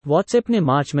WhatsApp ने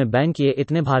मार्च में ban किए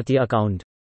इतने भारतीय अकाउंट।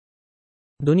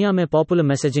 दुनिया में पॉपुलर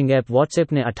मैसेजिंग ऐप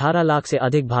व्हाट्सएप ने 18 लाख से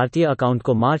अधिक भारतीय अकाउंट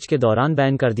को मार्च के दौरान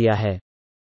बैन कर दिया है।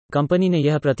 कंपनी ने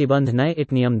यह प्रतिबंध नए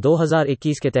IT नियम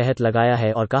 2021 के तहत लगाया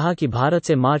है और कहा कि भारत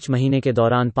से मार्च महीने के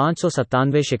दौरान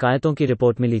 597 शिकायतों की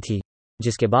रिपोर्ट मिली थी,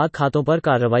 जिसके बाद खातों पर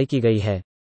कार्रवाई की गई है।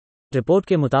 रिपोर्ट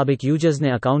के मुताबिक यूजर्स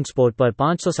ने अकाउंट स्पोर्ट पर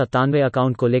 597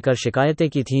 अकाउंट को लेकर शिकायतें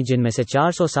की थीं, जिनमें से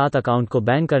 407 अकाउंट को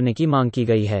बैन करने की मांग की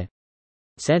गई है।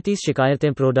 37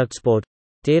 शिकायतें प्रोडक्ट सपोर्ट,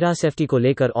 13 सेफ्टी को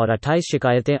लेकर और 28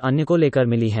 शिकायतें अन्य को लेकर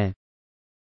मिली हैं।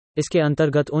 इसके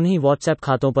अंतर्गत उन्हीं व्हाट्सएप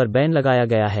खातों पर बैन लगाया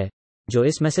गया है जो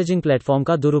इस मैसेजिंग प्लेटफॉर्म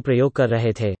का दुरुपयोग कर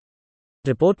रहे थे।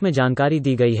 रिपोर्ट में जानकारी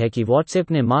दी गई है कि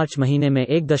व्हाट्सएप ने मार्च महीने में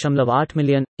 1.8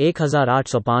 मिलियन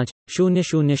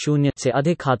 1805,000 से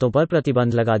अधिक खातों पर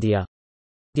प्रतिबंध लगा दिया।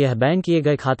 यह बैन किए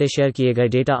गए खाते शेयर किए गए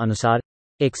डेटा अनुसार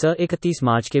 1 से 31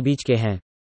 मार्च के बीच के हैं।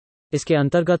 इसके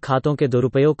अंतर्गत खातों के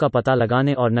दुरुपयोग का पता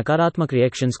लगाने और नकारात्मक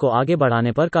रिएक्शंस को आगे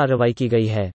बढ़ाने पर कार्रवाई की गई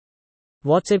है।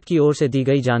 व्हाट्सएप की ओर से दी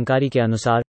गई जानकारी के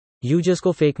अनुसार यूजर्स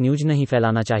को फेक न्यूज नहीं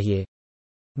फैलाना चाहिए।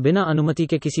 बिना अनुमति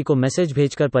के किसी को मैसेज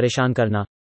भेजकर परेशान करना,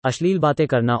 अश्लील बातें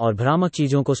करना और भ्रामक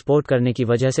चीजों को सपोर्ट करने की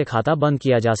वजह से खाता बंद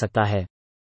किया जा सकता है।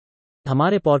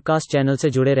 हमारे पॉडकास्ट चैनल से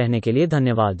जुड़े रहने के लिए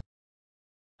धन्यवाद।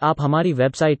 आप हमारी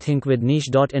वेबसाइट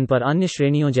thinkwithniche.in पर अन्य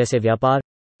श्रेणियों जैसे व्यापार,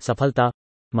 सफलता,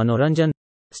 मनोरंजन,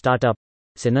 स्टार्टअप,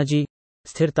 सिनर्जी,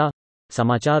 स्थिरता,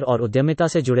 समाचार और उद्यमिता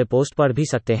से जुड़े पोस्ट पढ़ भी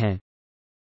सकते हैं।